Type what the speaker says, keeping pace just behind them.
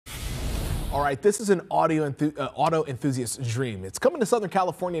All right, this is an auto enthusiast's dream. It's coming to Southern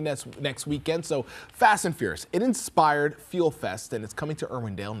California next weekend, so Fast and Furious. It inspired FuelFest, and it's coming to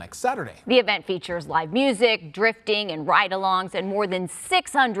Irwindale next Saturday. The event features live music, drifting, and ride-alongs, and more than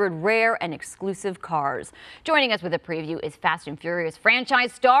 600 rare and exclusive cars. Joining us with a preview is Fast and Furious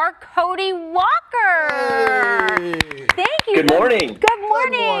franchise star Cody Walker. Hey. Thank you. Good morning. Good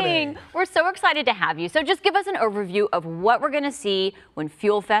morning. We're so excited to have you. So just give us an overview of what we're going to see when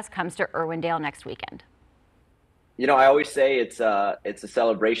FuelFest comes to Irwindale next weekend. You know, I always say it's a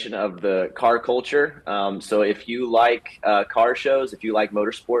celebration of the car culture. So if you like car shows, if you like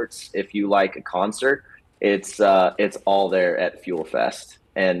motorsports, if you like a concert, it's all there at FuelFest,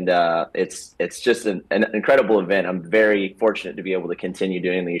 and it's just an incredible event. I'm very fortunate to be able to continue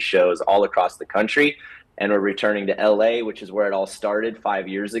doing these shows all across the country, and we're returning to LA, which is where it all started 5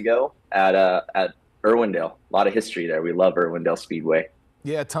 years ago at Irwindale. A lot of history there. We love Irwindale Speedway.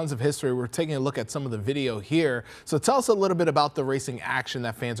 Yeah, tons of history. We're taking a look at some of the video here. So tell us a little bit about the racing action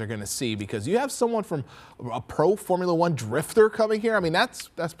that fans are going to see, because you have someone from a pro Formula One drifter coming here. I mean, that's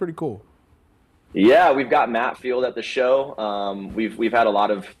pretty cool. Yeah, we've got Matt Field at the show. We've had a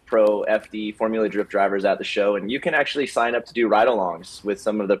lot of pro FD Formula Drift drivers at the show, and you can actually sign up to do ride-alongs with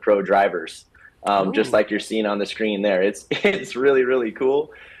some of the pro drivers, just like you're seeing on the screen there. It's really, really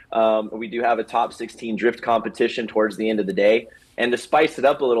cool. We do have a top 16 drift competition towards the end of the day. And to spice it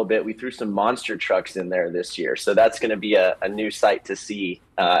up a little bit, we threw some monster trucks in there this year. So that's going to be a new sight to see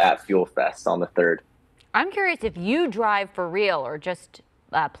at FuelFest on the 3rd. I'm curious if you drive for real or just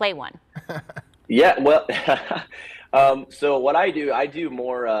play one. Yeah, well, so what I do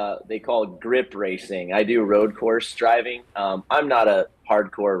more, they call grip racing. I do road course driving. I'm not a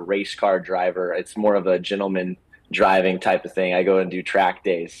hardcore race car driver. It's more of a gentleman driving type of thing. I go and do track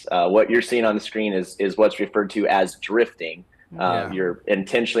days. What you're seeing on the screen is what's referred to as drifting. You're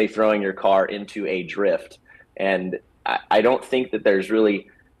intentionally throwing your car into a drift. And I don't think that there's really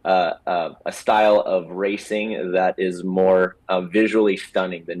a style of racing that is more visually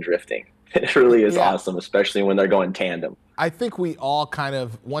stunning than drifting. It really is awesome, especially when they're going tandem. I think we all kind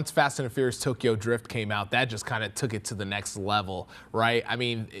of, once Fast and Furious Tokyo Drift came out, that just kind of took it to the next level, right? I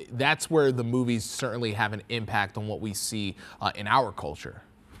mean, that's where the movies certainly have an impact on what we see in our culture.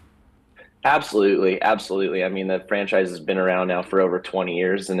 Absolutely, absolutely. I mean, the franchise has been around now for over 20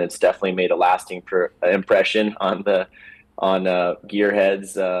 years, and it's definitely made a lasting impression on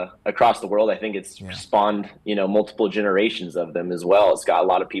gearheads across the world. I think it's spawned, multiple generations of them as well. It's got a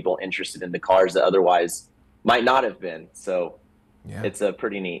lot of people interested in the cars that otherwise might not have been. So it's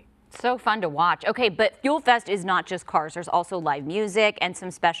pretty neat. So fun to watch. Okay, but FuelFest is not just cars. There's also live music and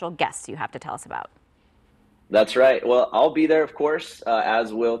some special guests you have to tell us about. That's right. Well, I'll be there, of course,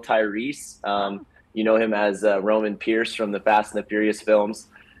 as will Tyrese. You know him as Roman Pierce from the Fast and the Furious films.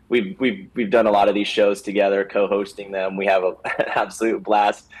 We've done a lot of these shows together, co-hosting them. We have an absolute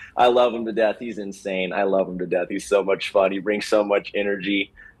blast. I love him to death. He's insane. I love him to death. He's so much fun. He brings so much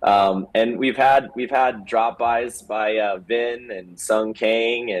energy. And we've had drop-bys by Vin and Sung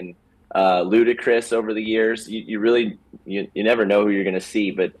Kang and Ludacris over the years. You never know who you're going to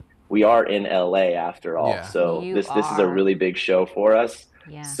see, but we are in LA after all. So this is a really big show for us.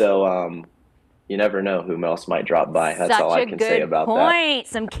 Yeah. So you never know who else might drop by. That's all I can say about that.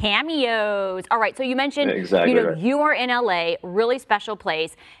 Some cameos. All right. So you mentioned, right. You are in LA, really special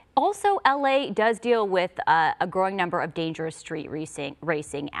place. Also, LA does deal with a growing number of dangerous street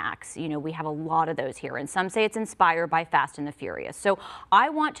racing acts. We have a lot of those here, and some say it's inspired by Fast and the Furious. So I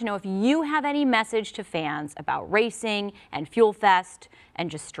want to know if you have any message to fans about racing and FuelFest and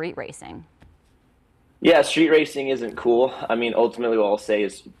just street racing. Yeah, street racing isn't cool. I mean, ultimately what I'll say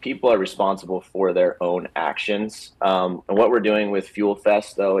is people are responsible for their own actions. And what we're doing with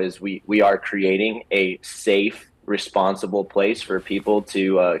FuelFest, though, is we are creating a safe, responsible place for people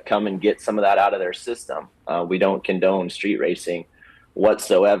to come and get some of that out of their system. We don't condone street racing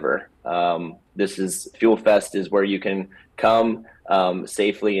whatsoever. FuelFest is where you can come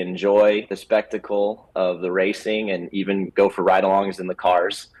safely enjoy the spectacle of the racing and even go for ride-alongs in the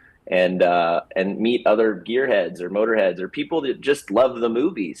cars and meet other gearheads or motorheads or people that just love the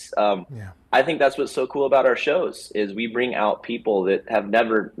movies. I think that's what's so cool about our shows is we bring out people that have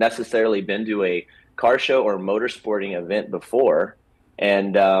never necessarily been to a car show or motorsporting event before,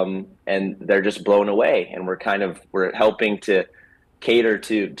 and they're just blown away. And we're helping to cater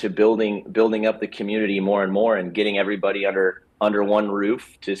to building up the community more and more, and getting everybody under one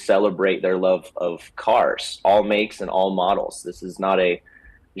roof to celebrate their love of cars, all makes and all models. This is not a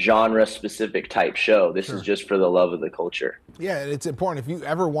genre specific type show. This is just for the love of the culture. Yeah, and it's important. If you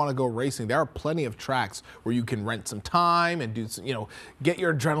ever want to go racing, there are plenty of tracks where you can rent some time and do, get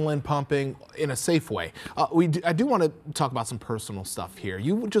your adrenaline pumping in a safe way. I do want to talk about some personal stuff here.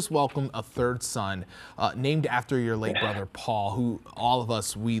 You just welcomed a third son, named after your late brother Paul, who all of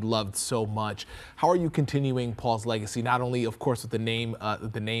us we loved so much. How are you continuing Paul's legacy? Not only, of course, with the name.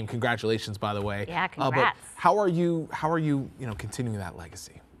 Congratulations, by the way. Yeah, congrats. But how are you continuing that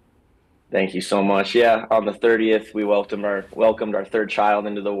legacy? Thank you so much. Yeah, on the 30th, we welcomed our third child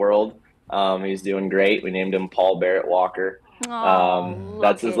into the world. He's doing great. We named him Paul Barrett Walker.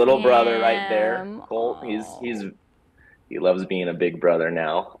 That's his little brother right there, Colt. He loves being a big brother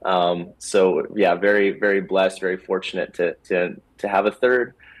now. So yeah, very, very blessed, very fortunate to have a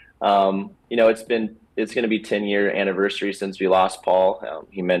third. It's going to be 10-year anniversary since we lost Paul.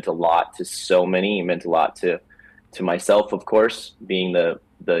 He meant a lot to so many. He meant a lot to myself, of course, being the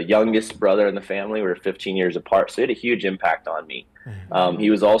youngest brother in the family. We were 15 years apart, so he had a huge impact on me. He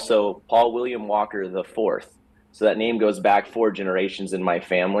was also Paul William Walker the fourth, so that name goes back 4 generations in my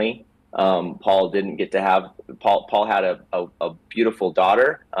family. Paul didn't get to have Paul had a beautiful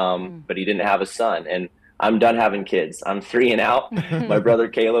daughter, but he didn't have a son. And I'm done having kids. I'm 3 and out. My brother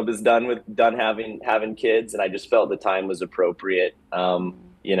Caleb is done having kids, and I just felt the time was appropriate.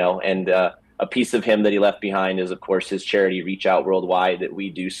 A piece of him that he left behind is, of course, his charity Reach Out Worldwide that we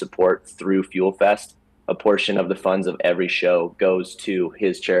do support through FuelFest. A portion of the funds of every show goes to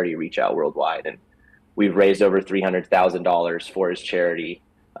his charity Reach Out Worldwide. And we've raised over $300,000 for his charity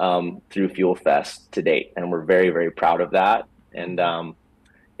through FuelFest to date. And we're very, very proud of that. And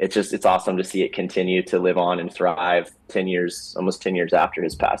it's awesome to see it continue to live on and thrive almost 10 years after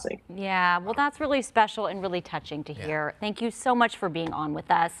his passing. Yeah, well, that's really special and really touching to hear. Thank you so much for being on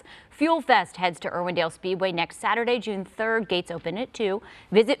with us. FuelFest heads to Irwindale Speedway next Saturday, June 3rd. Gates open at 2.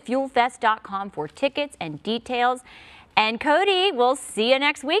 Visit fuelfest.com for tickets and details. And Cody, we'll see you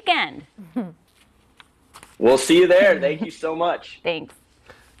next weekend. We'll see you there. Thank you so much. Thanks.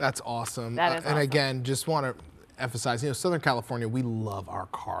 That's awesome. That is awesome. And again, just want to emphasize, Southern California, we love our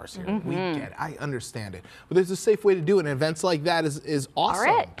cars here. We get it. I understand it. But there's a safe way to do it. And events like that is awesome.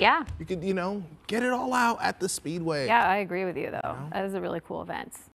 All right, yeah. You could, get it all out at the Speedway. Yeah, I agree with you, though. That is a really cool event.